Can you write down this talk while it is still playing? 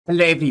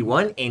Hello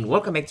everyone and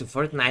welcome back to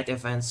Fortnite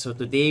events. So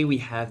today we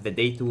have the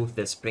day 2 of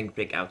the Spring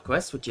Breakout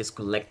quest, which is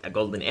collect a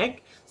golden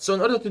egg. So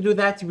in order to do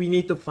that, we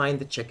need to find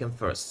the chicken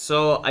first.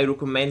 So I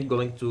recommend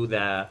going to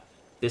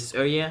this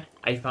area.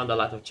 I found a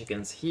lot of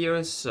chickens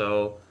here,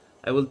 so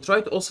I will try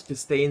to also to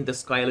stay in the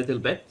sky a little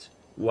bit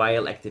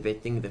while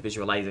activating the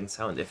visualizing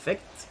sound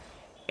effect.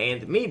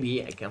 And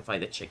maybe I can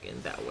find a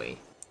chicken that way.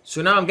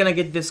 So now I'm gonna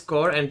get this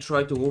car and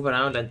try to move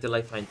around until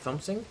I find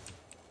something.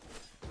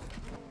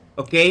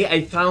 Okay,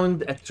 I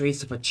found a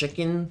trace of a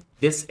chicken.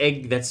 This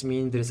egg, that's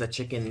mean there's a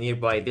chicken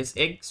nearby this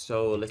egg.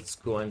 So let's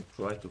go and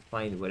try to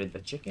find where is the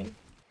chicken.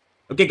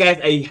 Okay,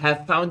 guys, I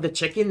have found the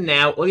chicken.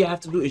 Now, all you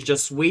have to do is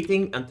just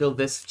waiting until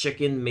this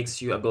chicken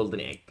makes you a golden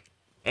egg.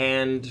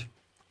 And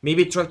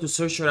maybe try to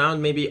search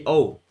around. Maybe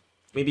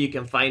you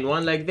can find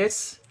one like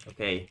this.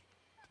 Okay,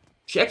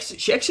 she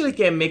actually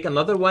can make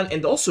another one,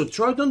 and also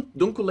try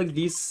don't collect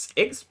these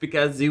eggs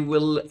because they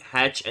will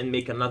hatch and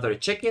make another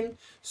chicken,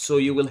 so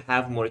you will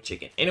have more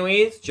chicken.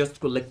 Anyways, just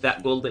collect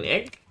that golden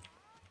egg,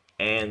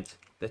 and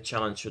the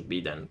challenge should be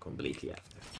done completely after.